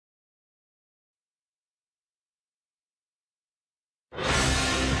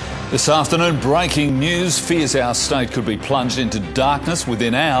This afternoon, breaking news. Fears our state could be plunged into darkness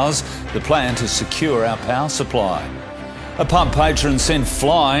within hours. The plan to secure our power supply. A pub patron sent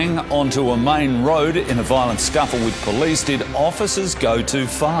flying onto a main road in a violent scuffle with police. Did officers go too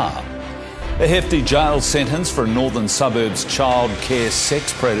far? A hefty jail sentence for a northern suburbs childcare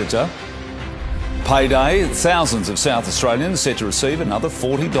sex predator. Payday, thousands of South Australians set to receive another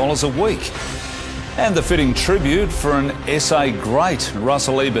 $40 a week. And the fitting tribute for an SA great,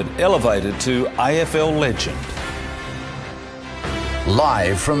 Russell Ebert, elevated to AFL legend.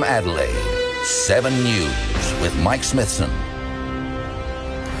 Live from Adelaide, 7 News with Mike Smithson.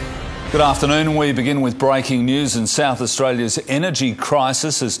 Good afternoon. We begin with breaking news, and South Australia's energy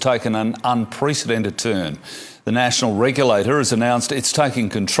crisis has taken an unprecedented turn. The national regulator has announced it's taking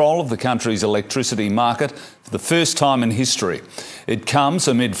control of the country's electricity market for the first time in history. It comes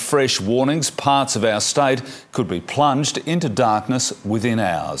amid fresh warnings parts of our state could be plunged into darkness within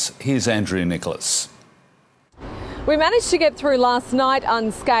hours. Here's Andrea Nicholas. We managed to get through last night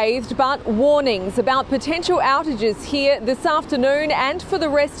unscathed, but warnings about potential outages here this afternoon and for the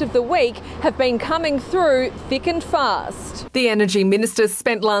rest of the week have been coming through thick and fast. The Energy Minister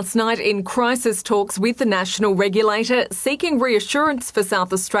spent last night in crisis talks with the national regulator, seeking reassurance for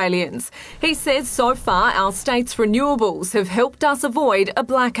South Australians. He says so far our state's renewables have helped us avoid a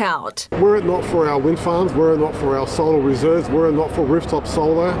blackout. Were it not for our wind farms, were it not for our solar reserves, were it not for rooftop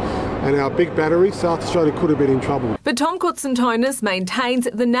solar and our big batteries, South Australia could have been in trouble. But Tom Koutsantonis maintains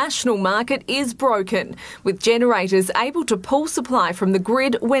the national market is broken, with generators able to pull supply from the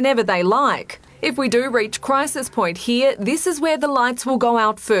grid whenever they like. If we do reach crisis point here, this is where the lights will go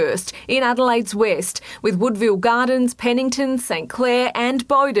out first, in Adelaide's west, with Woodville Gardens, Pennington, St Clair and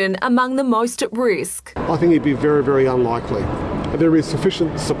Bowden among the most at risk. I think it'd be very, very unlikely. There is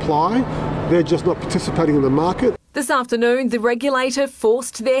sufficient supply, they're just not participating in the market. This afternoon, the regulator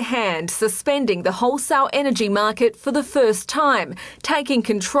forced their hand, suspending the wholesale energy market for the first time, taking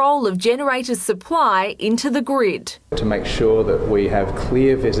control of generator supply into the grid. To make sure that we have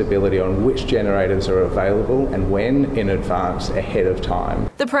clear visibility on which generators are available and when in advance, ahead of time.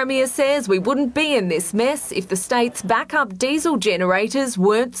 The Premier says we wouldn't be in this mess if the state's backup diesel generators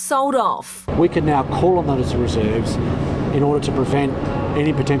weren't sold off. We can now call on those reserves in order to prevent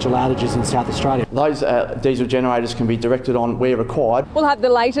any potential outages in South Australia. Those diesel generators can be directed on where required. We'll have the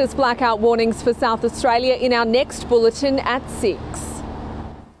latest blackout warnings for South Australia in our next bulletin at 6.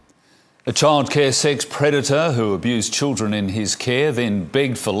 A childcare sex predator who abused children in his care, then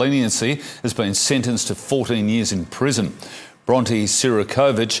begged for leniency, has been sentenced to 14 years in prison. Bronte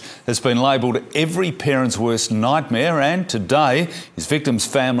Sirakovic has been labelled every parent's worst nightmare, and today his victims'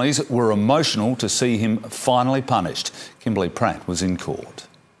 families were emotional to see him finally punished. Kimberly Pratt was in court.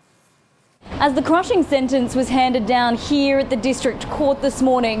 As the crushing sentence was handed down here at the District Court this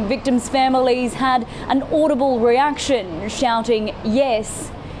morning, victims' families had an audible reaction, shouting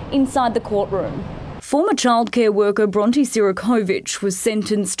yes inside the courtroom. Former childcare worker Bronte Sirakovic was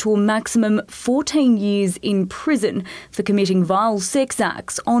sentenced to a maximum 14 years in prison for committing vile sex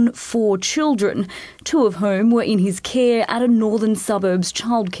acts on 4 children, 2 of whom were in his care at a northern suburbs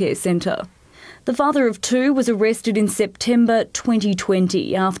childcare centre. The father of 2 was arrested in September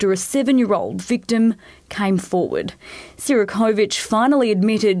 2020 after a 7-year-old victim came forward. Sirakovic finally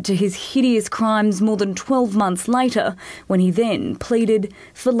admitted to his hideous crimes more than 12 months later, when he then pleaded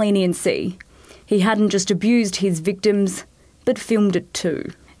for leniency. He hadn't just abused his victims, but filmed it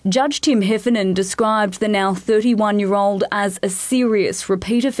too. Judge Tim Heffernan described the now 31-year-old as a serious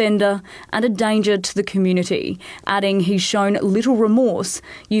repeat offender and a danger to the community, adding he's shown little remorse.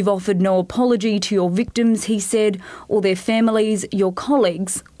 You've offered no apology to your victims, he said, or their families, your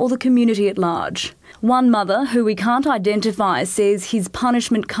colleagues, or the community at large. One mother, who we can't identify, says his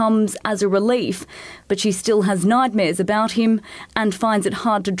punishment comes as a relief, but she still has nightmares about him and finds it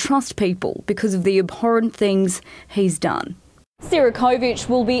hard to trust people because of the abhorrent things he's done. Sirakovic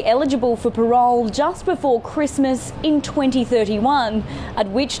will be eligible for parole just before Christmas in 2031, at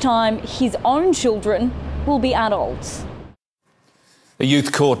which time his own children will be adults. A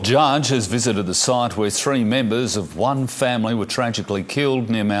youth court judge has visited the site where 3 members of one family were tragically killed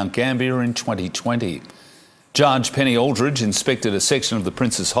near Mount Gambier in 2020. Judge Penny Aldridge inspected a section of the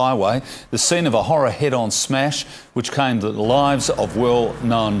Princes Highway, the scene of a horror head-on smash which claimed the lives of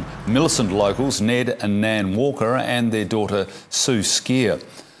well-known Millicent locals Ned and Nan Walker and their daughter Sue Skier.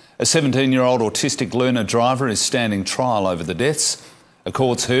 A 17-year-old autistic learner driver is standing trial over the deaths. A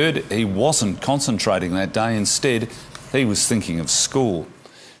court's heard he wasn't concentrating that day. Instead, he was thinking of school.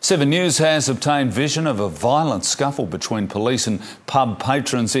 7 News has obtained vision of a violent scuffle between police and pub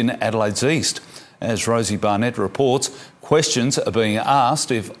patrons in Adelaide's east. As Rosie Barnett reports, Questions are being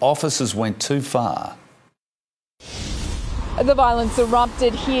asked if officers went too far. The violence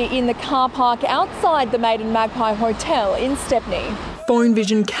erupted here in the car park outside the Maiden Magpie Hotel in Stepney. Phone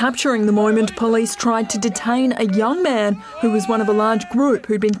vision capturing the moment police tried to detain a young man who was one of a large group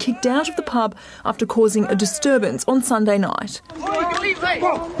who'd been kicked out of the pub after causing a disturbance on Sunday night.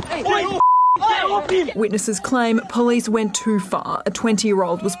 Witnesses claim police went too far. A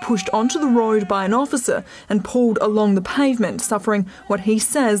 20-year-old was pushed onto the road by an officer and pulled along the pavement, suffering what he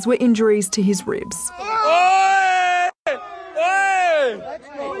says were injuries to his ribs.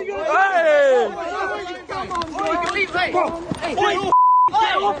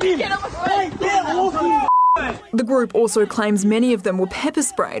 The group also claims many of them were pepper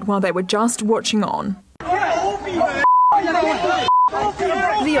sprayed while they were just watching on.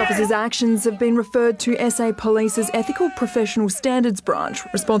 The officers' actions have been referred to SA Police's Ethical Professional Standards Branch,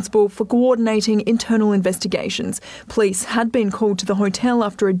 responsible for coordinating internal investigations. Police had been called to the hotel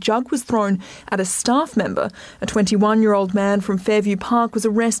after a jug was thrown at a staff member. A 21-year-old man from Fairview Park was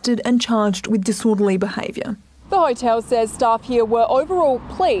arrested and charged with disorderly behaviour. The hotel says staff here were overall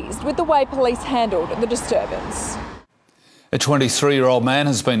pleased with the way police handled the disturbance. A 23-year-old man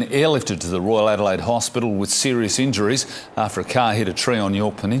has been airlifted to the Royal Adelaide Hospital with serious injuries after a car hit a tree on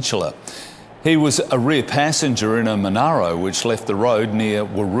York Peninsula. He was a rear passenger in a Monaro which left the road near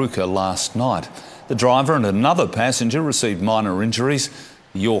Waruka last night. The driver and another passenger received minor injuries.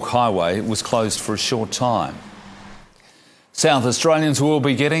 The York Highway was closed for a short time. South Australians will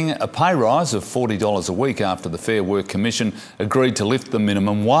be getting a pay rise of $40 a week after the Fair Work Commission agreed to lift the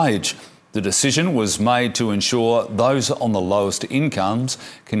minimum wage. The decision was made to ensure those on the lowest incomes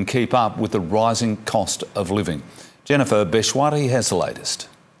can keep up with the rising cost of living. Jennifer Beshwari has the latest.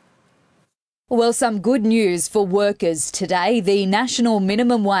 Well, some good news for workers today. The national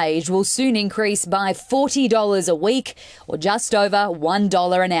minimum wage will soon increase by $40 a week, or just over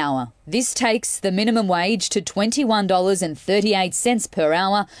 $1 an hour. This takes the minimum wage to $21.38 per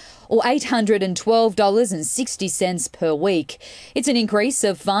hour, or $812.60 per week. It's an increase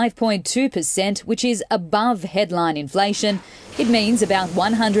of 5.2%, which is above headline inflation. It means about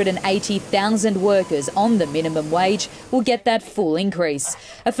 180,000 workers on the minimum wage will get that full increase.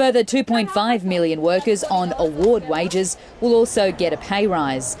 A further 2.5 million workers on award wages will also get a pay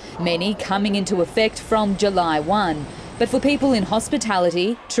rise, many coming into effect from July 1. But for people in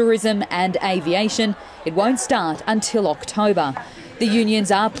hospitality, tourism and aviation, it won't start until October. The unions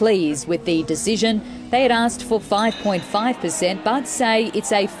are pleased with the decision. They had asked for 5.5%, but say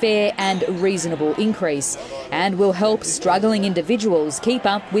it's a fair and reasonable increase and will help struggling individuals keep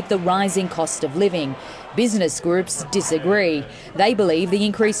up with the rising cost of living. Business groups disagree. They believe the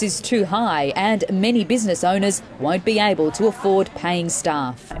increase is too high and many business owners won't be able to afford paying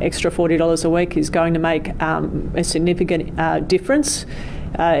staff. Extra $40 a week is going to make a significant difference.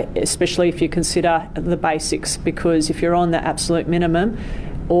 Especially if you consider the basics, because if you're on the absolute minimum,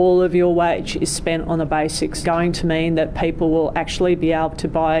 all of your wage is spent on the basics, going to mean that people will actually be able to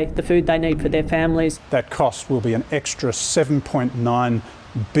buy the food they need for their families. That cost will be an extra $7.9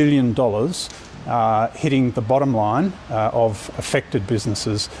 billion hitting the bottom line of affected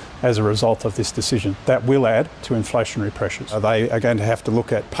businesses as a result of this decision. That will add to inflationary pressures. They are going to have to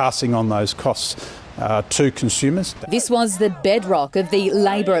look at passing on those costs to consumers. This was the bedrock of the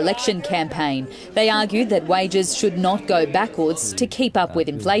Labor election campaign. They argued that wages should not go backwards to keep up with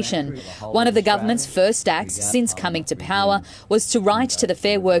inflation. One of the government's first acts since coming to power was to write to the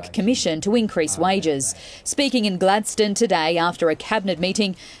Fair Work Commission to increase wages. Speaking in Gladstone today after a cabinet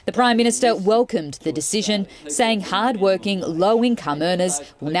meeting, the Prime Minister welcomed the decision, saying hard-working, low-income earners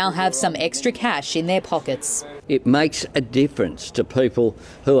will now have some extra cash in their pockets. It makes a difference to people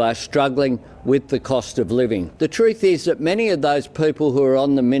who are struggling with the cost of living. The truth is that many of those people who are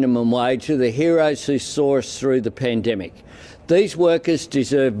on the minimum wage are the heroes who saw us through the pandemic. These workers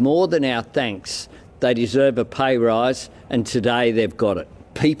deserve more than our thanks. They deserve a pay rise, and today they've got it.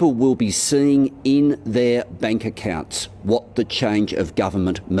 People will be seeing in their bank accounts what the change of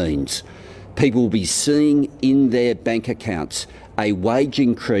government means. People will be seeing in their bank accounts a wage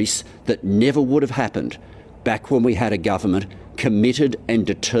increase that never would have happened back when we had a government committed and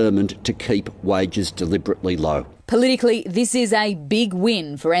determined to keep wages deliberately low. Politically, this is a big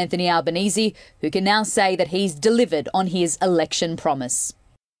win for Anthony Albanese, who can now say that he's delivered on his election promise.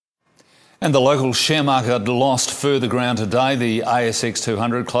 And the local share market lost further ground today. The ASX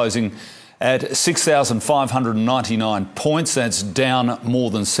 200 closing at 6,599 points. That's down more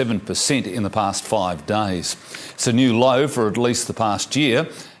than 7% in the past 5 days. It's a new low for at least the past year.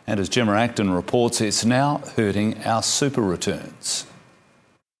 And as Gemma Acton reports, it's now hurting our super returns.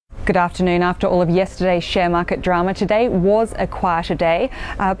 Good afternoon. After all of yesterday's share market drama, today was a quieter day,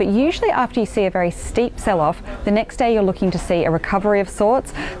 but usually after you see a very steep sell-off, the next day you're looking to see a recovery of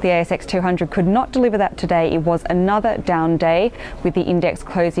sorts. The ASX 200 could not deliver that today. It was another down day, with the index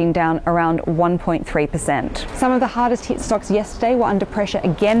closing down around 1.3%. Some of the hardest hit stocks yesterday were under pressure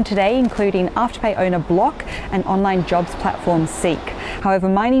again today, including Afterpay owner Block and online jobs platform Seek. However,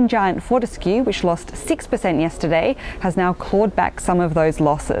 mining giant Fortescue, which lost 6% yesterday, has now clawed back some of those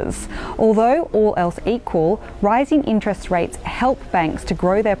losses. Although all else equal, rising interest rates help banks to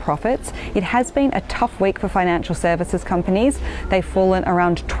grow their profits, it has been a tough week for financial services companies. They've fallen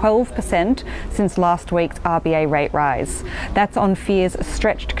around 12% since last week's RBA rate rise. That's on fears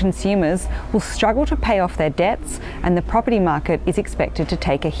stretched consumers will struggle to pay off their debts, and the property market is expected to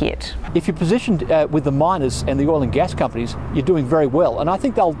take a hit. If you're positioned with the miners and the oil and gas companies, you're doing very well, and I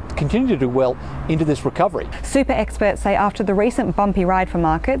think they'll continue to do well into this recovery. Super experts say after the recent bumpy ride for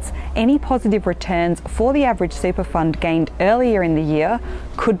markets, any positive returns for the average super fund gained earlier in the year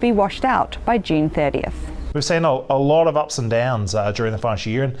could be washed out by June 30th. We've seen a lot of ups and downs during the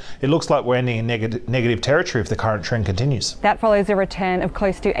financial year, and it looks like we're ending in negative territory if the current trend continues. That follows a return of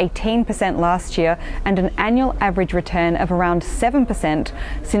close to 18% last year and an annual average return of around 7%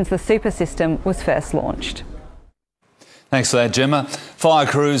 since the super system was first launched. Thanks for that, Gemma. Fire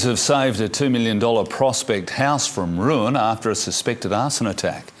crews have saved a $2 million Prospect house from ruin after a suspected arson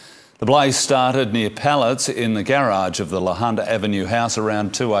attack. The blaze started near pallets in the garage of the Lahunda Avenue house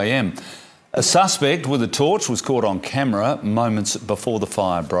around 2 a.m. A suspect with a torch was caught on camera moments before the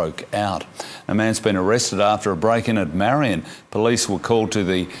fire broke out. A man's been arrested after a break-in at Marion. Police were called to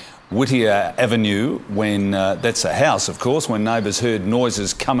the Whittier Avenue when, that's a house of course, when neighbours heard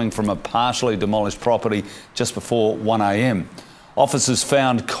noises coming from a partially demolished property just before 1 a.m. Officers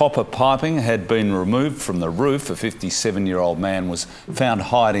found copper piping had been removed from the roof. A 57-year-old man was found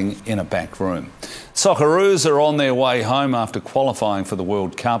hiding in a back room. Socceroos are on their way home after qualifying for the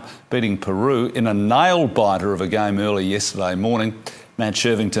World Cup, beating Peru in a nail-biter of a game early yesterday morning. Matt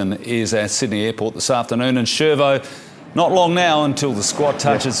Shervington is at Sydney Airport this afternoon, and Shervo, not long now until the squad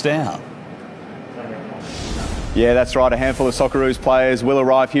touches down. Yeah, that's right. A handful of Socceroos players will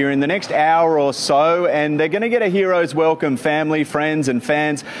arrive here in the next hour or so, and they're going to get a hero's welcome. Family, friends and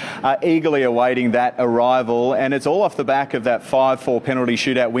fans are eagerly awaiting that arrival, and it's all off the back of that 5-4 penalty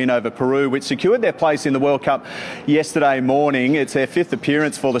shootout win over Peru, which secured their place in the World Cup yesterday morning. It's their 5th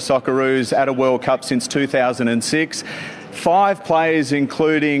appearance for the Socceroos at a World Cup since 2006. 5 players,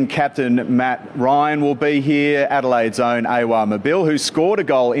 including captain Matt Ryan, will be here. Adelaide's own Awa Mabil, who scored a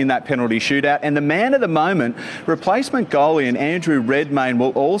goal in that penalty shootout. And the man of the moment, replacement goalie and Andrew Redmayne,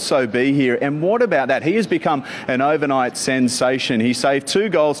 will also be here. And what about that? He has become an overnight sensation. He saved 2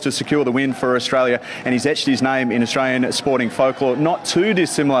 goals to secure the win for Australia, and he's etched his name in Australian sporting folklore, not too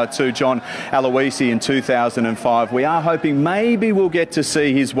dissimilar to John Aloisi in 2005. We are hoping maybe we'll get to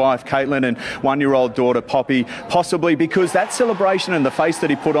see his wife Caitlin and 1-year-old daughter Poppy, possibly because that celebration and the face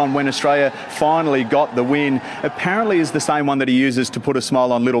that he put on when Australia finally got the win apparently is the same one that he uses to put a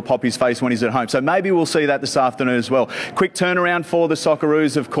smile on little Poppy's face when he's at home. So maybe we'll see that this afternoon as well. Quick turnaround for the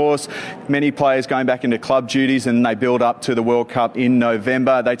Socceroos, of course. Many players going back into club duties, and they build up to the World Cup in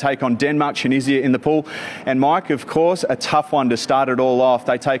November. They take on Denmark, Tunisia in the pool. And Mike, of course, a tough one to start it all off.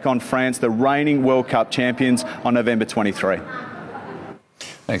 They take on France, the reigning World Cup champions, on November 23.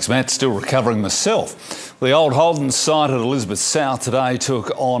 Thanks, Matt. Still recovering myself. The old Holden site at Elizabeth South today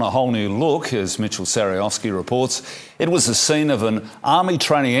took on a whole new look, as Mitchell Sariowski reports. It was the scene of an army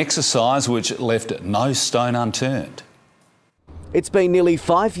training exercise which left no stone unturned. It's been nearly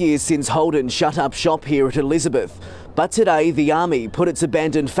 5 years since Holden shut up shop here at Elizabeth, but today the Army put its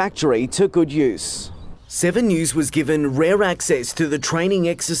abandoned factory to good use. 7 News was given rare access to the training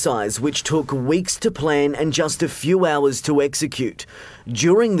exercise, which took weeks to plan and just a few hours to execute.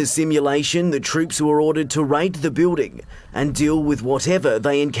 During the simulation, the troops were ordered to raid the building and deal with whatever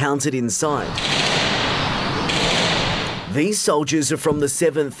they encountered inside. These soldiers are from the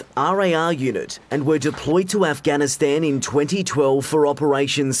 7th RAR unit and were deployed to Afghanistan in 2012 for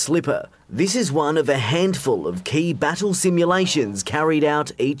Operation Slipper. This is one of a handful of key battle simulations carried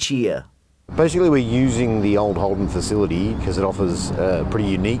out each year. Basically, we're using the old Holden facility because it offers a pretty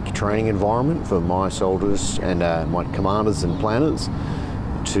unique training environment for my soldiers and my commanders and planners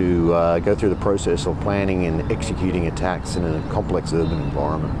to go through the process of planning and executing attacks in a complex urban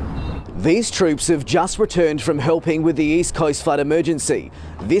environment. These troops have just returned from helping with the East Coast flood emergency.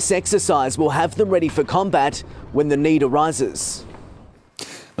 This exercise will have them ready for combat when the need arises.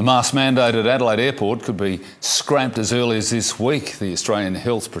 The mask mandate at Adelaide Airport could be scrapped as early as this week. The Australian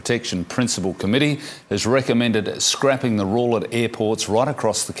Health Protection Principal Committee has recommended scrapping the rule at airports right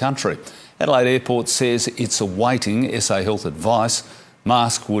across the country. Adelaide Airport says it's awaiting SA Health advice.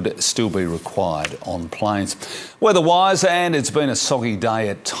 Masks would still be required on planes. Weather-wise, and it's been a soggy day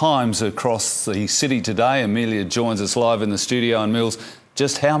at times across the city today. Amelia joins us live in the studio. And Mills,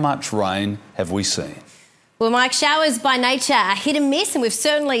 just how much rain have we seen? Well, Mike, showers by nature are hit and miss, and we've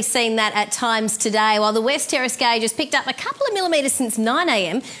certainly seen that at times today. While the West Terrace gauge has picked up a couple of millimetres since 9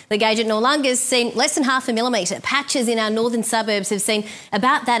 a.m, the gauge at Noarlunga's seen less than half a millimetre. Patches in our northern suburbs have seen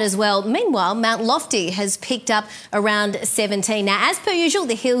about that as well. Meanwhile, Mount Lofty has picked up around 17. Now, as per usual,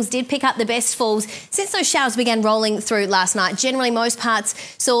 the hills did pick up the best falls since those showers began rolling through last night. Generally, most parts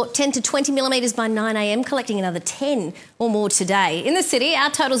saw 10 to 20 millimetres by 9 a.m, collecting another 10 or more today. In the city,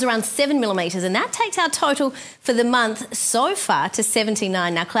 our total's around 7 millimetres, and that takes our total for the month so far to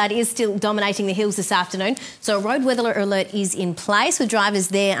 79. Now, cloud is still dominating the hills this afternoon, so a road weather alert is in place, with drivers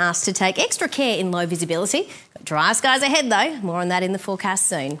there asked to take extra care in low visibility. Got dry skies ahead, though. More on that in the forecast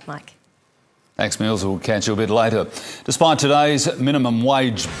soon. Mike. Thanks, Mills. We'll catch you a bit later. Despite today's minimum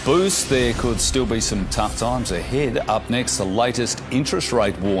wage boost, there could still be some tough times ahead. Up next, the latest interest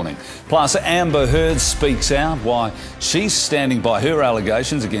rate warning. Plus, Amber Heard speaks out why she's standing by her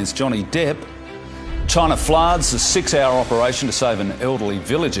allegations against Johnny Depp. China floods a 6-hour operation to save an elderly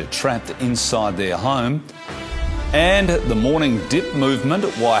villager trapped inside their home. And the morning dip movement,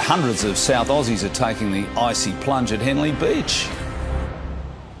 why hundreds of South Aussies are taking the icy plunge at Henley Beach.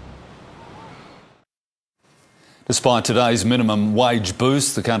 Despite today's minimum wage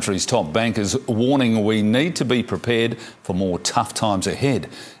boost, the country's top bankers warning we need to be prepared for more tough times ahead.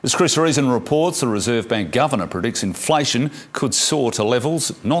 As Chris Reason reports, the Reserve Bank Governor predicts inflation could soar to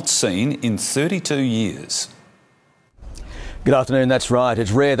levels not seen in 32 years. Good afternoon, that's right.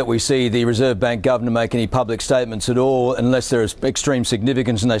 It's rare that we see the Reserve Bank Governor make any public statements at all unless there is extreme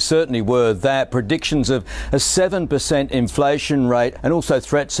significance, and they certainly were that. Predictions of a 7% inflation rate and also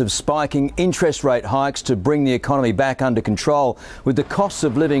threats of spiking interest rate hikes to bring the economy back under control, with the costs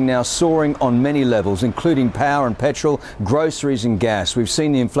of living now soaring on many levels, including power and petrol, groceries and gas. We've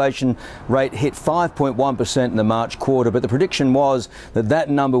seen the inflation rate hit 5.1% in the March quarter, but the prediction was that that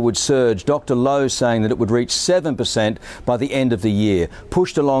number would surge. Dr. Lowe saying that it would reach 7% by the end of the year,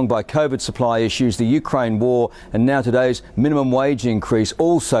 pushed along by COVID supply issues, the Ukraine war, and now today's minimum wage increase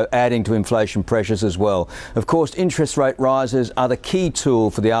also adding to inflation pressures as well. Of course, interest rate rises are the key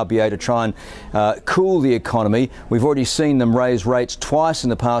tool for the RBA to try and cool the economy. We've already seen them raise rates twice in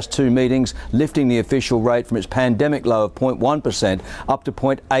the past 2 meetings, lifting the official rate from its pandemic low of 0.1% up to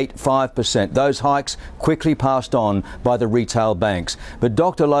 0.85%. Those hikes quickly passed on by the retail banks. But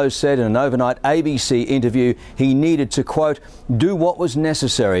Dr. Lowe said in an overnight ABC interview he needed to, quote, do what was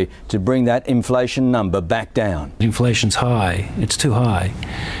necessary to bring that inflation number back down. Inflation's high. It's too high.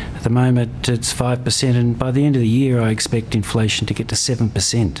 At the moment it's 5%, and by the end of the year I expect inflation to get to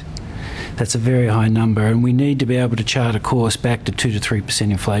 7%. That's a very high number, and we need to be able to chart a course back to 2 to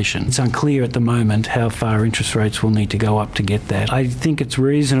 3% inflation. It's unclear at the moment how far interest rates will need to go up to get that. I think it's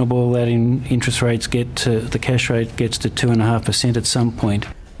reasonable that interest rates the cash rate gets to 2.5% at some point.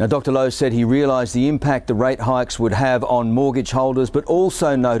 Now, Dr. Lowe said he realised the impact the rate hikes would have on mortgage holders, but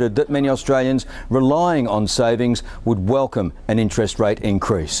also noted that many Australians relying on savings would welcome an interest rate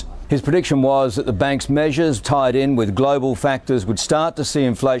increase. His prediction was that the bank's measures, tied in with global factors, would start to see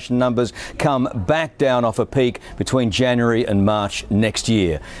inflation numbers come back down off a peak between January and March next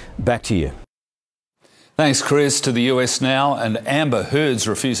year. Back to you. Thanks, Chris. To the US now, and Amber Heard's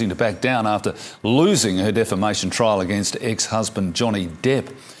refusing to back down after losing her defamation trial against ex-husband Johnny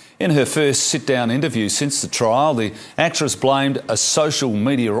Depp. In her first sit-down interview since the trial, the actress blamed a social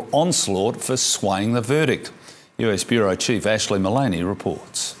media onslaught for swaying the verdict. US Bureau Chief Ashley Mullaney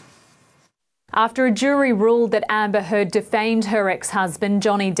reports. After a jury ruled that Amber Heard defamed her ex-husband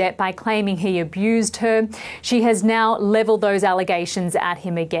Johnny Depp by claiming he abused her, she has now levelled those allegations at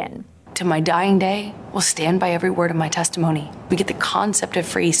him again. To my dying day, will stand by every word of my testimony. We get the concept of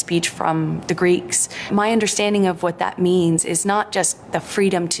free speech from the Greeks. My understanding of what that means is not just the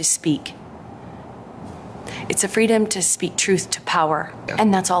freedom to speak. It's the freedom to speak truth to power.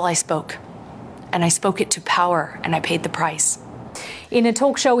 And that's all I spoke. And I spoke it to power, and I paid the price. In a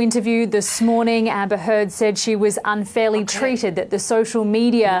talk show interview this morning, Amber Heard said she was unfairly treated, that the social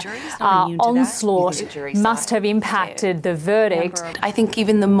media onslaught must have impacted the verdict. I think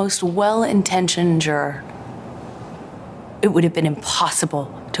even the most well-intentioned juror, it would have been impossible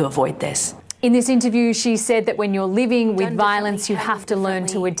to avoid this. In this interview, she said that when you're living with violence, you have to learn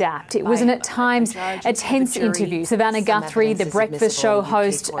to adapt. It was at times a tense interview. Savannah Guthrie, the breakfast show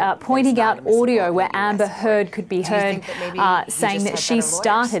host, pointing out audio where Amber Heard could be heard saying that she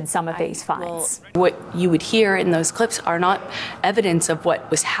started some of these fights. What you would hear in those clips are not evidence of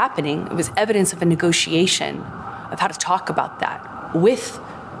what was happening. It was evidence of a negotiation of how to talk about that with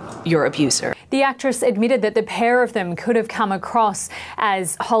your abuser. The actress admitted that the pair of them could have come across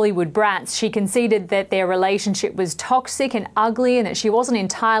as Hollywood brats. She conceded that their relationship was toxic and ugly and that she wasn't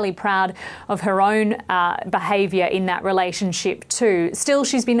entirely proud of her own behaviour in that relationship too. Still,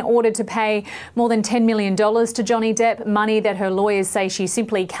 she's been ordered to pay more than $10 million to Johnny Depp, money that her lawyers say she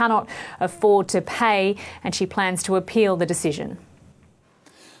simply cannot afford to pay, and she plans to appeal the decision.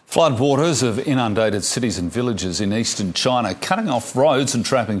 Floodwaters have inundated cities and villages in eastern China, cutting off roads and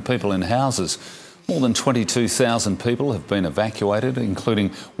trapping people in houses. More than 22,000 people have been evacuated, including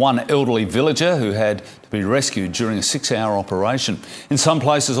one elderly villager who had to be rescued during a 6-hour operation. In some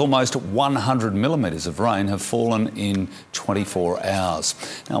places, almost 100 millimetres of rain have fallen in 24 hours.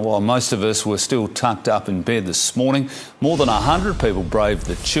 Now, while most of us were still tucked up in bed this morning, more than 100 people braved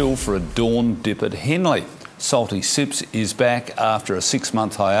the chill for a dawn dip at Henley. Salty Sips is back after a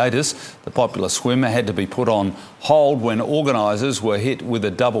 6-month hiatus. The popular swimmer had to be put on hold when organisers were hit with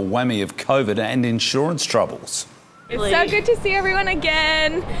a double whammy of COVID and insurance troubles. It's so good to see everyone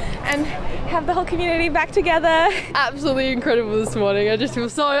again and have the whole community back together. Absolutely incredible this morning. I just feel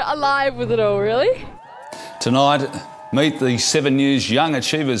so alive with it all, really. Tonight, meet the 7 News young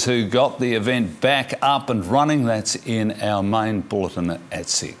achievers who got the event back up and running. That's in our main bulletin at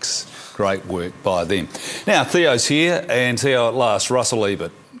 6. Great work by them. Now, Theo's here, and Theo, at last, Russell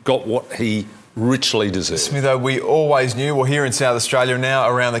Ebert got what he richly deserved. Smitho, we always knew, well, here in South Australia, now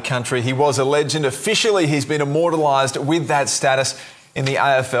around the country, he was a legend. Officially, he's been immortalised with that status in the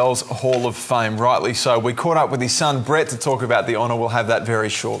AFL's Hall of Fame. Rightly so. We caught up with his son, Brett, to talk about the honour. We'll have that very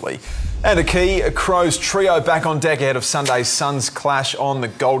shortly. And a Crows trio back on deck ahead of Sunday's Suns clash on the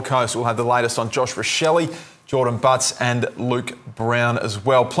Gold Coast. We'll have the latest on Josh Rochelle, Jordan Butts and Luke Brown as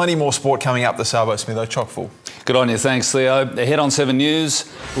well. Plenty more sport coming up this hour, Smitho. Chock full. Good on you. Thanks, Theo. Ahead on 7 News,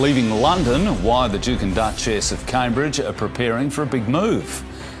 leaving London, why the Duke and Duchess of Cambridge are preparing for a big move.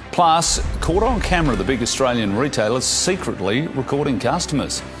 Plus, caught on camera the big Australian retailers secretly recording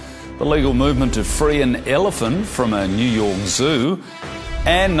customers. The legal movement to free an elephant from a New York zoo.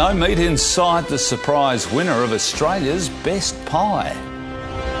 And no meat inside the surprise winner of Australia's best pie.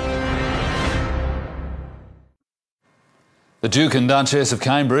 The Duke and Duchess of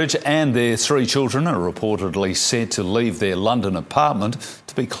Cambridge and their 3 children are reportedly set to leave their London apartment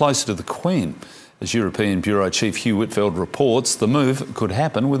to be closer to the Queen. As European Bureau Chief Hugh Whitfield reports, the move could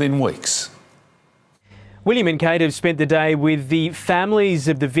happen within weeks. William and Kate have spent the day with the families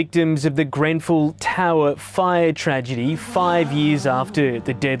of the victims of the Grenfell Tower fire tragedy 5 years after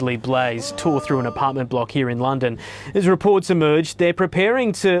the deadly blaze tore through an apartment block here in London. As reports emerged, they're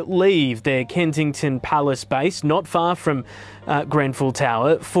preparing to leave their Kensington Palace base, not far from Grenfell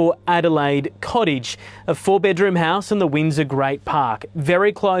Tower, for Adelaide Cottage, a 4-bedroom house in the Windsor Great Park,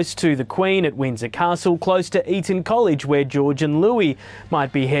 very close to the Queen at Windsor Castle, close to Eton College, where George and Louis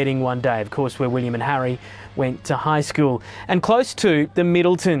might be heading one day, of course, where William and Harry went to high school, and close to the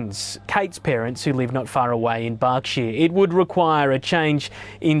Middletons, Kate's parents, who live not far away in Berkshire. It would require a change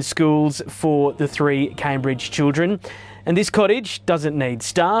in schools for the 3 Cambridge children. And this cottage doesn't need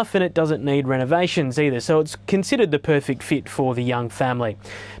staff and it doesn't need renovations either, so it's considered the perfect fit for the young family.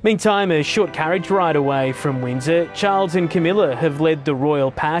 Meantime, a short carriage ride away from Windsor, Charles and Camilla have led the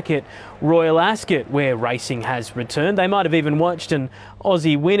Royal Pack at Royal Ascot, where racing has returned. They might have even watched an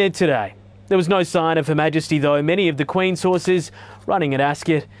Aussie winner today. There was no sign of Her Majesty, though. Many of the Queen's horses running at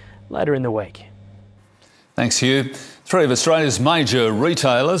Ascot later in the week. Thanks, Hugh. 3 of Australia's major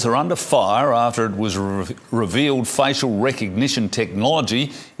retailers are under fire after it was revealed facial recognition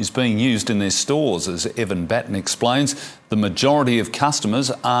technology is being used in their stores. As Evan Batten explains, the majority of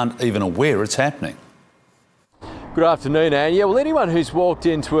customers aren't even aware it's happening. Good afternoon, Anne. Yeah, well, anyone who's walked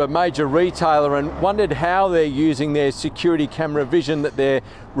into a major retailer and wondered how they're using their security camera vision that they're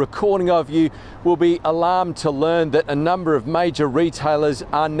recording of you will be alarmed to learn that a number of major retailers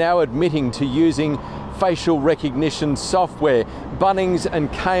are now admitting to using facial recognition software. Bunnings and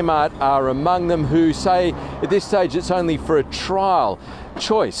Kmart are among them, who say at this stage it's only for a trial.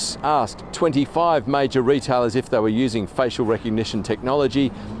 Choice asked 25 major retailers if they were using facial recognition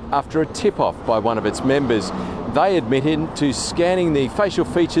technology after a tip-off by one of its members. They admitted to scanning the facial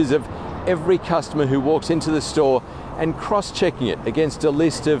features of every customer who walks into the store and cross-checking it against a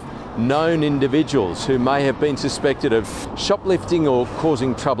list of known individuals who may have been suspected of shoplifting or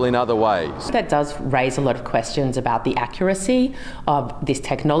causing trouble in other ways. That does raise a lot of questions about the accuracy of this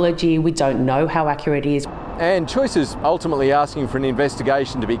technology. We don't know how accurate it is. And Choice is ultimately asking for an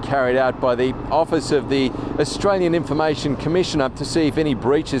investigation to be carried out by the Office of the Australian Information Commissioner to see if any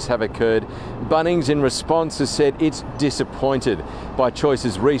breaches have occurred. Bunnings, in response, has said it's disappointed by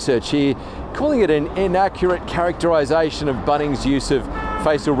Choice's research here, calling it an inaccurate characterisation of Bunnings' use of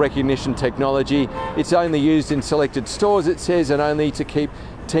facial recognition technology. It's only used in selected stores, it says, and only to keep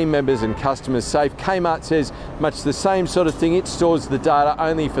team members and customers safe. Kmart says much the same sort of thing. It stores the data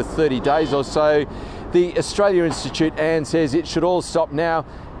only for 30 days or so. The Australia Institute, Anne, says it should all stop now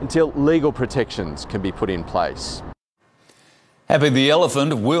until legal protections can be put in place. Happy the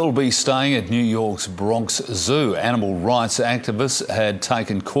elephant will be staying at New York's Bronx Zoo. Animal rights activists had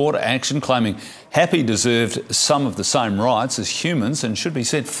taken court action claiming Happy deserved some of the same rights as humans and should be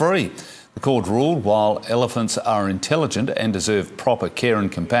set free. The court ruled while elephants are intelligent and deserve proper care and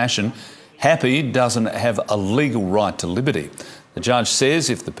compassion, Happy doesn't have a legal right to liberty. The judge says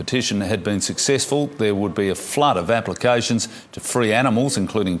if the petition had been successful, there would be a flood of applications to free animals,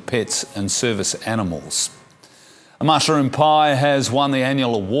 including pets and service animals. A mushroom pie has won the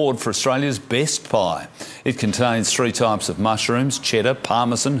annual award for Australia's best pie. It contains 3 types of mushrooms, cheddar,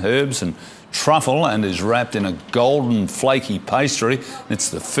 parmesan, herbs and truffle, and is wrapped in a golden flaky pastry. It's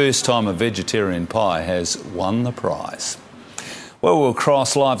the first time a vegetarian pie has won the prize. Well, we'll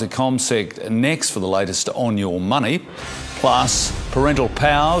cross live to ComSec next for the latest on your money. Plus, parental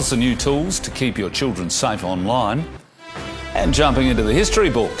powers, the new tools to keep your children safe online. And jumping into the history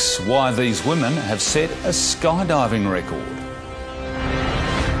books, why these women have set a skydiving record.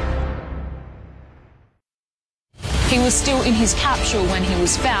 He was still in his capsule when he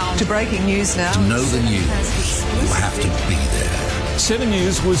was found. To breaking news now. To know the news, you have to be there. 7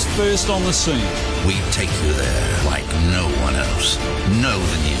 News was first on the scene. We take you there like no one else. Know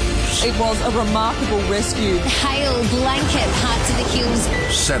the news. It was a remarkable rescue. Hail blanket, heart to the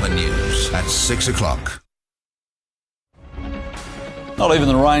hills. 7 News at 6 o'clock. Not even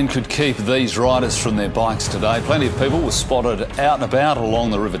the rain could keep these riders from their bikes today. Plenty of people were spotted out and about along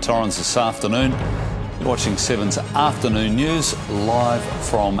the River Torrens this afternoon. You're watching 7's Afternoon News live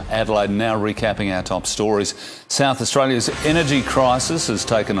from Adelaide, now recapping our top stories. South Australia's energy crisis has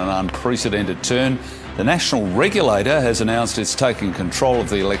taken an unprecedented turn. The national regulator has announced it's taking control of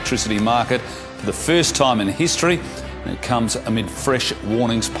the electricity market for the first time in history. And it comes amid fresh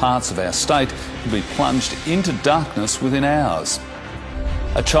warnings parts of our state could be plunged into darkness within hours.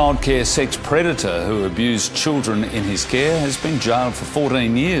 A childcare sex predator who abused children in his care has been jailed for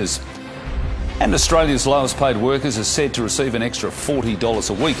 14 years. And Australia's lowest paid workers are said to receive an extra $40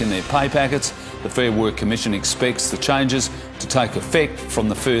 a week in their pay packets. The Fair Work Commission expects the changes to take effect from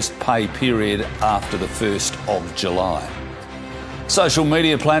the first pay period after the 1st of July. Social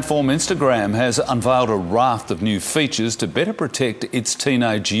media platform Instagram has unveiled a raft of new features to better protect its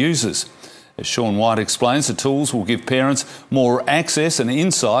teenage users. As Sean White explains, the tools will give parents more access and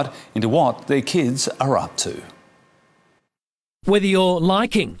insight into what their kids are up to. Whether you're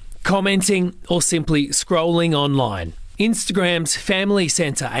liking, commenting or simply scrolling online, Instagram's Family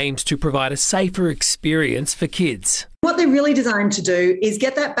Centre aims to provide a safer experience for kids. What they're really designed to do is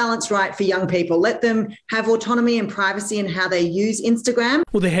get that balance right for young people, let them have autonomy and privacy in how they use Instagram.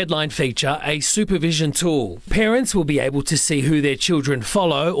 Will the headline feature a supervision tool? Parents will be able to see who their children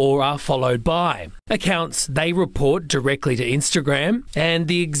follow or are followed by, accounts they report directly to Instagram, and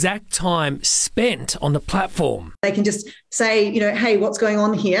the exact time spent on the platform. They can just say, hey, what's going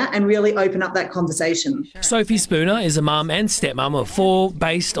on here, and really open up that conversation. Sophie Spooner is a mum and stepmum of 4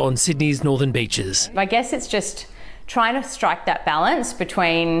 based on Sydney's northern beaches. I guess it's just trying to strike that balance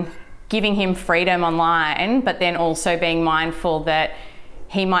between giving him freedom online, but then also being mindful that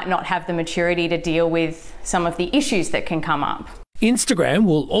he might not have the maturity to deal with some of the issues that can come up. Instagram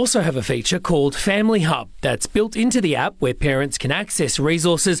will also have a feature called Family Hub that's built into the app where parents can access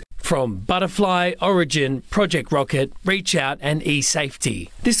resources from Butterfly, Origin, Project Rocket, Reach Out and eSafety.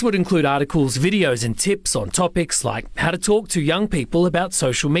 This would include articles, videos and tips on topics like how to talk to young people about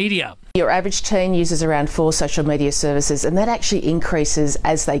social media. Your average teen uses around 4 social media services, and that actually increases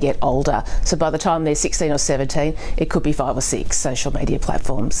as they get older. So by the time they're 16 or 17, it could be 5 or 6 social media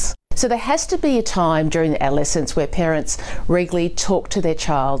platforms. So there has to be a time during adolescence where parents regularly talk to their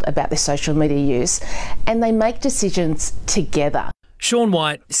child about their social media use and they make decisions together. Sean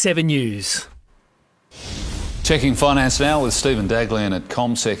White, 7 News. Checking finance now with Stephen Daglian at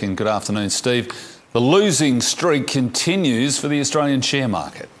ComSec. And good afternoon, Steve. The losing streak continues for the Australian share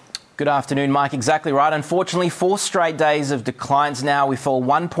market. Good afternoon, Mike. Exactly right. Unfortunately, 4 straight days of declines now. We fall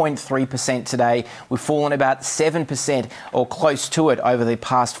 1.3% today. We've fallen about 7% or close to it over the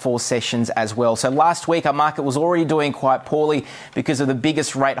past 4 sessions as well. So last week, our market was already doing quite poorly because of the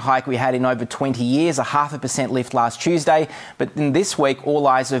biggest rate hike we had in over 20 years, a 0.5% lift last Tuesday. But in this week, all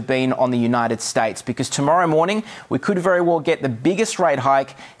eyes have been on the United States because tomorrow morning, we could very well get the biggest rate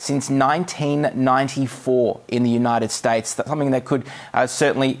hike since 1994 in the United States. That's something that could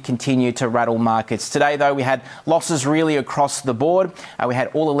certainly continue to rattle markets. Today, though, we had losses really across the board. We had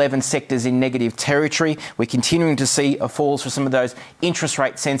all 11 sectors in negative territory. We're continuing to see falls for some of those interest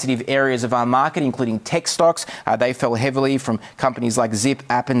rate sensitive areas of our market, including tech stocks. They fell heavily from companies like Zip,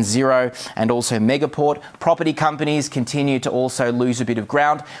 Appen, Xero, and also Megaport. Property companies continue to also lose a bit of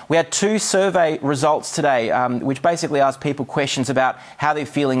ground. We had 2 survey results today, which basically asked people questions about how they're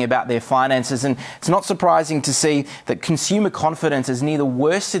feeling about their finances. And it's not surprising to see that consumer confidence is near the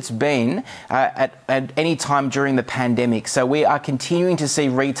worst it's been at any time during the pandemic. So we are continuing to see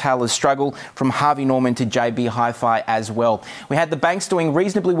retailers struggle, from Harvey Norman to JB Hi-Fi as well. We had the banks doing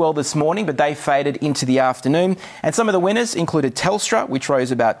reasonably well this morning, but they faded into the afternoon. And some of the winners included Telstra, which rose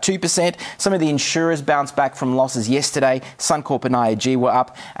about 2%. Some of the insurers bounced back from losses yesterday. Suncorp and IAG were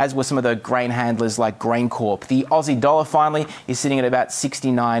up, as were some of the grain handlers like GrainCorp. The Aussie dollar finally is sitting at about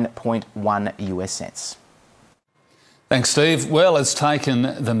 69.1 US cents. Thanks, Steve. Well, it's taken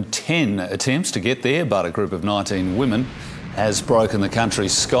them 10 attempts to get there, but a group of 19 women has broken the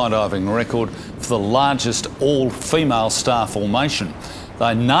country's skydiving record for the largest all-female star formation.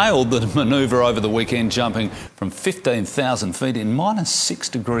 They nailed the manoeuvre over the weekend, jumping from 15,000 feet in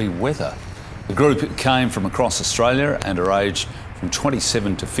 -6-degree weather. The group came from across Australia and are aged from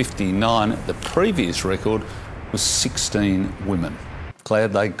 27 to 59. The previous record was 16 women.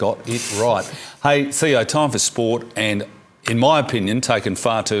 Glad they got it right. Hey, Theo, time for sport, and in my opinion, taken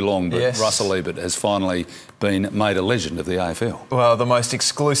far too long, but yes, Russell Ebert has finally been made a legend of the AFL. Well, the most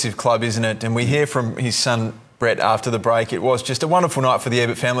exclusive club, isn't it? And we hear from his son, Brett, after the break. It was just a wonderful night for the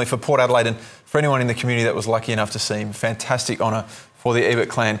Ebert family, for Port Adelaide, and for anyone in the community that was lucky enough to see him. Fantastic honour for the Ebert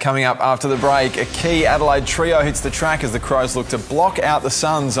clan. Coming up after the break, a key Adelaide trio hits the track as the Crows look to block out the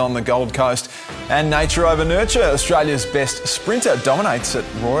Suns on the Gold Coast. And nature over nurture, Australia's best sprinter dominates at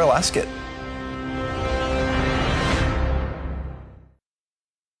Royal Ascot.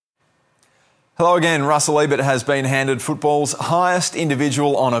 Hello again. Russell Ebert has been handed football's highest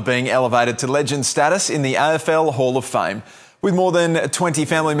individual honour, being elevated to legend status in the AFL Hall of Fame. With more than 20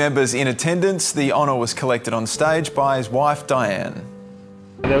 family members in attendance, the honour was collected on stage by his wife, Diane.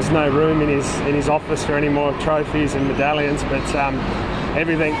 There was no room in his office for any more trophies and medallions, but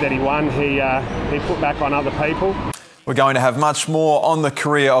everything that he won, he put back on other people. We're going to have much more on the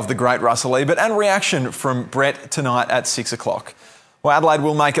career of the great Russell Ebert and reaction from Brett tonight at 6 o'clock. Well, Adelaide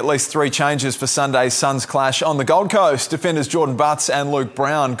will make at least 3 changes for Sunday's Suns clash on the Gold Coast. Defenders Jordan Butts and Luke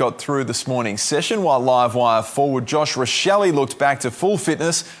Brown got through this morning's session, while Livewire forward Josh Rochelle looked back to full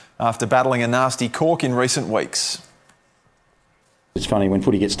fitness after battling a nasty cork in recent weeks. It's funny, when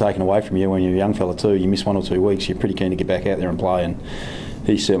footy gets taken away from you when you're a young fella too, you miss 1 or 2 weeks, you're pretty keen to get back out there and play, and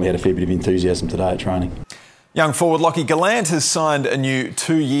he certainly had a fair bit of enthusiasm today at training. Young forward Lockie Gallant has signed a new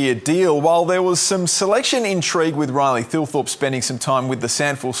 2-year deal, while there was some selection intrigue with Riley Thilthorpe spending some time with the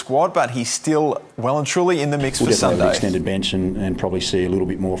Sandford squad, but he's still well and truly in the mix for Sunday. We'll definitely have an extended bench and probably see a little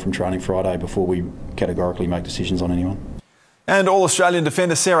bit more from training Friday before we categorically make decisions on anyone. And All-Australian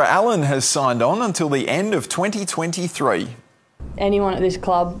defender Sarah Allen has signed on until the end of 2023. Anyone at this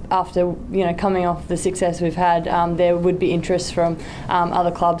club, after coming off the success we've had, there would be interest from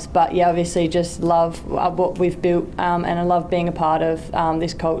other clubs. But yeah, obviously just love what we've built, and I love being a part of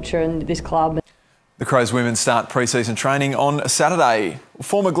this culture and this club. The Crows women start pre-season training on Saturday.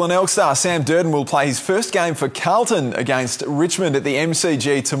 Former Glenelg star Sam Durden will play his first game for Carlton against Richmond at the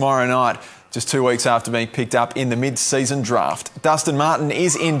MCG tomorrow night, just 2 weeks after being picked up in the mid-season draft. Dustin Martin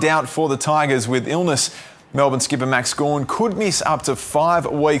is in doubt for the Tigers with illness. Melbourne skipper Max Gawn could miss up to 5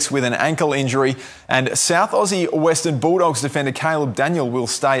 weeks with an ankle injury, and South Aussie Western Bulldogs defender Caleb Daniel will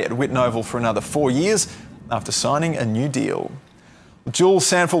stay at Whitten Oval for another 4 years after signing a new deal. Dual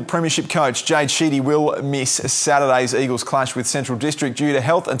Sandford Premiership coach Jade Sheedy will miss Saturday's Eagles clash with Central District due to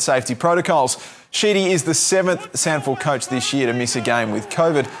health and safety protocols. Sheedy is the 7th Sandford coach this year to miss a game with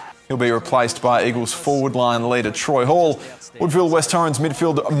COVID. He'll be replaced by Eagles forward line leader Troy Hall. Woodville West Torrens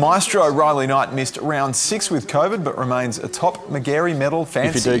midfield maestro Riley Knight missed round 6 with COVID, but remains a top Magarey medal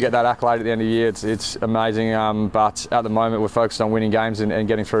fancy. If you do get that accolade at the end of the year, it's amazing. But at the moment, we're focused on winning games and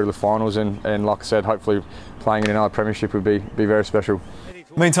getting through to the finals. And like I said, hopefully playing in another premiership would be very special.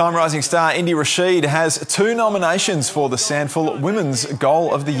 Meantime, rising star Indy Rashid has 2 nominations for the Sandful Women's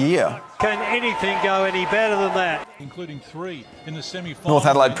Goal of the Year. Can anything go any better than that? Including 3 in the semi-final. North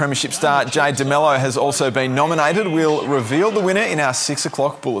Adelaide Premiership star Jade DeMello has also been nominated. We'll reveal the winner in our 6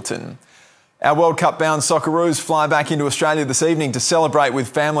 o'clock bulletin. Our World Cup-bound Socceroos fly back into Australia this evening to celebrate with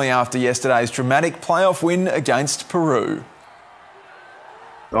family after yesterday's dramatic playoff win against Peru.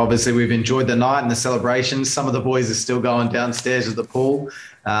 Obviously, we've enjoyed the night and the celebrations. Some of the boys are still going downstairs at the pool.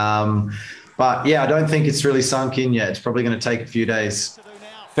 But, yeah, I don't think it's really sunk in yet. It's probably going to take a few days.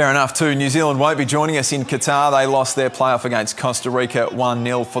 Fair enough too. New Zealand won't be joining us in Qatar. They lost their playoff against Costa Rica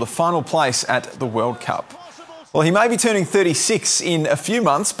 1-0 for the final place at the World Cup. Well, he may be turning 36 in a few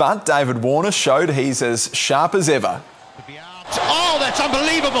months, but David Warner showed he's as sharp as ever. Oh, that's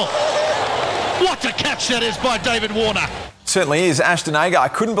unbelievable. What a catch that is by David Warner. Certainly is. Ashton Agar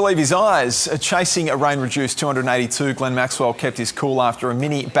couldn't believe his eyes. Chasing a rain-reduced 282, Glenn Maxwell kept his cool after a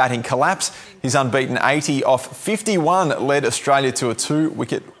mini batting collapse. His unbeaten 80 off 51 led Australia to a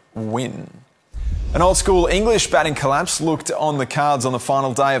 2-wicket win. An old-school English batting collapse looked on the cards on the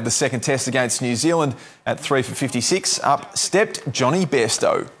final day of the second test against New Zealand. At 3 for 56, up stepped Johnny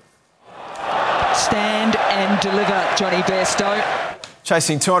Bairstow. Stand and deliver, Johnny Bairstow.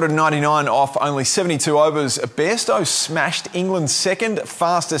 Chasing 299 off only 72 overs, Bairstow smashed England's second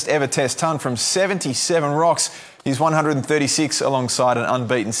fastest ever test ton from 77 rocks. He's 136 alongside an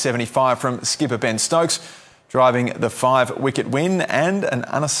unbeaten 75 from skipper Ben Stokes, driving the 5-wicket win and an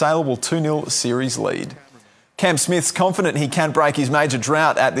unassailable 2-0 series lead. Cam Smith's confident he can break his major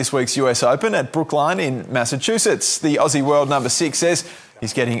drought at this week's US Open at Brookline in Massachusetts. The Aussie world number 6 says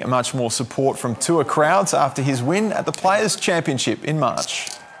he's getting much more support from tour crowds after his win at the Players' Championship in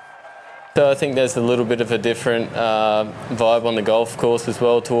March. So I think there's a little bit of a different vibe on the golf course as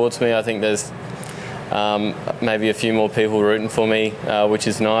well towards me. I think there's maybe a few more people rooting for me, which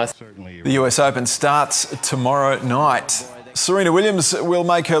is nice. The US Open starts tomorrow night. Serena Williams will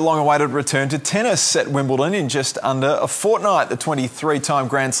make her long-awaited return to tennis at Wimbledon in just under a fortnight. The 23-time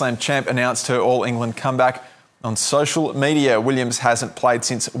Grand Slam champ announced her All-England comeback on social media. Williams hasn't played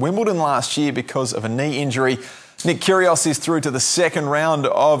since Wimbledon last year because of a knee injury. Nick Kyrgios is through to the second round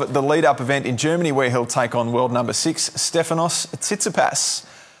of the lead-up event in Germany, where he'll take on world number 6, Stefanos Tsitsipas.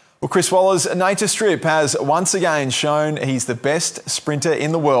 Well, Chris Waller's nature strip has once again shown he's the best sprinter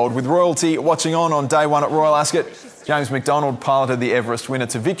in the world. With royalty watching on day 1 at Royal Ascot, James McDonald piloted the Everest winner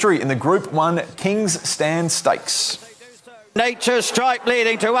to victory in the Group 1 King's Stand Stakes. Nature Stripe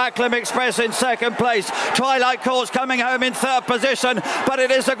leading to Acklam Express in second place. Twilight Course coming home in third position, but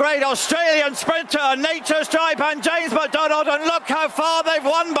it is the great Australian sprinter, Nature Stripe and James McDonald, and look how far they've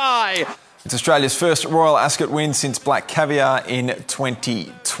won by. It's Australia's first Royal Ascot win since Black Caviar in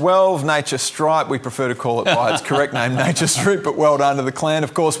 2012. Nature Stripe, we prefer to call it by its correct name, Nature Strip, but well done to the clan.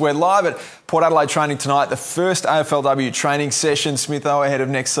 Of course, we're live at Port Adelaide training tonight, the first AFLW training session, Smitho, ahead of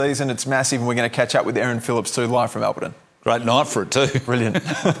next season. It's massive, and we're going to catch up with Erin Phillips too, live from Alberton. Great night for it too. Brilliant.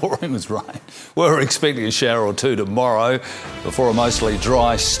 Pouring was rain. We're expecting a shower or two tomorrow before a mostly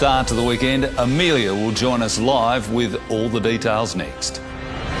dry start to the weekend. Amelia will join us live with all the details next.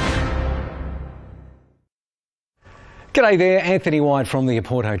 G'day there, Anthony White from the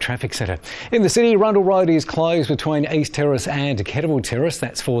Oporto Traffic Centre. In the city, Rundle Road is closed between East Terrace and Kettleville Terrace.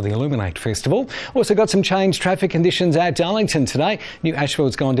 That's for the Illuminate Festival. Also got some changed traffic conditions at Darlington today. New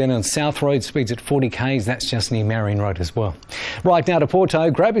Ashfield's gone down on South Road, speeds at 40 k's. That's just near Marion Road as well. Right now to Porto,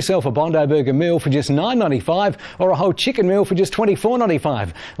 grab yourself a Bondi Burger meal for just $9.95 or a whole chicken meal for just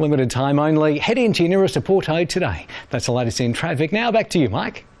 $24.95. Limited time only. Head into your nearest Oporto today. That's the latest in traffic. Now back to you,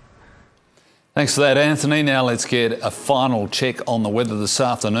 Mike. Thanks for that, Anthony. Now let's get a final check on the weather this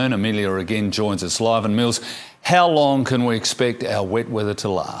afternoon. Amelia again joins us live. And Mills, how long can we expect our wet weather to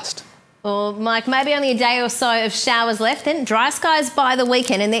last? Well, Mike, maybe only a day or so of showers left, then dry skies by the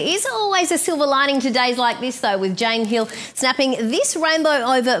weekend. And there is always a silver lining to days like this, though, with Jane Hill snapping this rainbow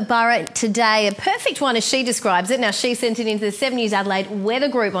over Burra today. A perfect one, as she describes it. Now, she sent it into the 7 News Adelaide weather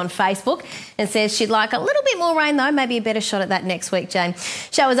group on Facebook and says she'd like a little bit more rain, though. Maybe a better shot at that next week, Jane.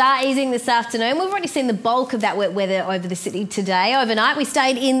 Showers are easing this afternoon. We've already seen the bulk of that wet weather over the city today. Overnight, we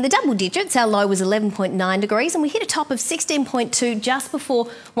stayed in the double digits. Our low was 11.9 degrees and we hit a top of 16.2 just before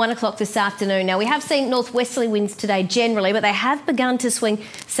 1 o'clock this this afternoon. Now, we have seen northwesterly winds today generally, but they have begun to swing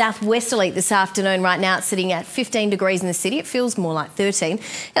southwesterly this afternoon. Right now, it's sitting at 15 degrees in the city. It feels more like 13.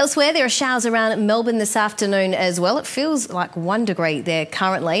 Elsewhere, there are showers around Melbourne this afternoon as well. It feels like 1 degree there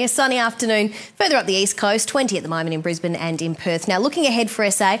currently. A sunny afternoon further up the east coast, 20 at the moment in Brisbane and in Perth. Now, looking ahead for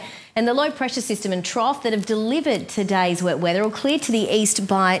SA, and the low pressure system and trough that have delivered today's wet weather will clear to the east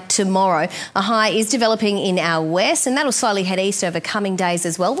by tomorrow. A high is developing in our west, and that'll slowly head east over coming days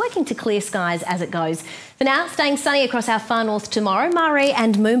as well, working to clear skies as it goes. For now, staying sunny across our far north tomorrow. Murray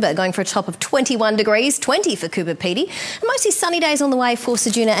and Moomba going for a top of 21 degrees, 20 for Cooper Pedy. Mostly sunny days on the way for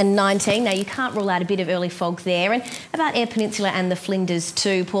Ceduna and 19. Now, you can't rule out a bit of early fog there. And about Eyre Peninsula and the Flinders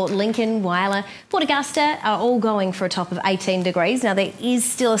too. Port Lincoln, Whyalla, Port Augusta are all going for a top of 18 degrees. Now, there is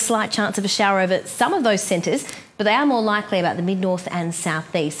still a slight chance of a shower over some of those centres, but they are more likely about the mid-north and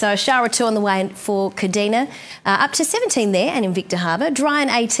south-east. So a shower or two on the way for Kadina, up to 17 there and in Victor Harbour. Dry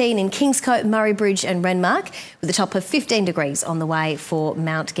and 18 in Kingscote, Murray Bridge and Renmark, with a top of 15 degrees on the way for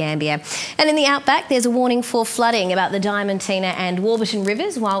Mount Gambier. And in the outback, there's a warning for flooding about the Diamantina and Warburton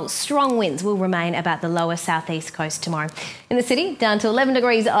rivers, while strong winds will remain about the lower south-east coast tomorrow. In the city, down to 11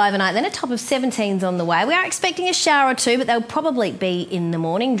 degrees overnight, then a top of 17s on the way. We are expecting a shower or two, but they'll probably be in the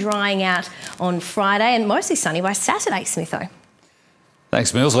morning, drying out on Friday and mostly sunny by Saturday, Smitho.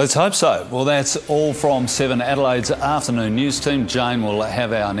 Thanks, Mills. Let's hope so. Well, that's all from 7 Adelaide's afternoon news team. Jane will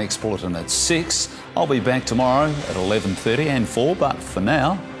have our next bulletin at 6. I'll be back tomorrow at 11:30 and 4, but for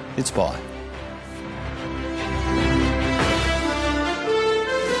now, it's bye.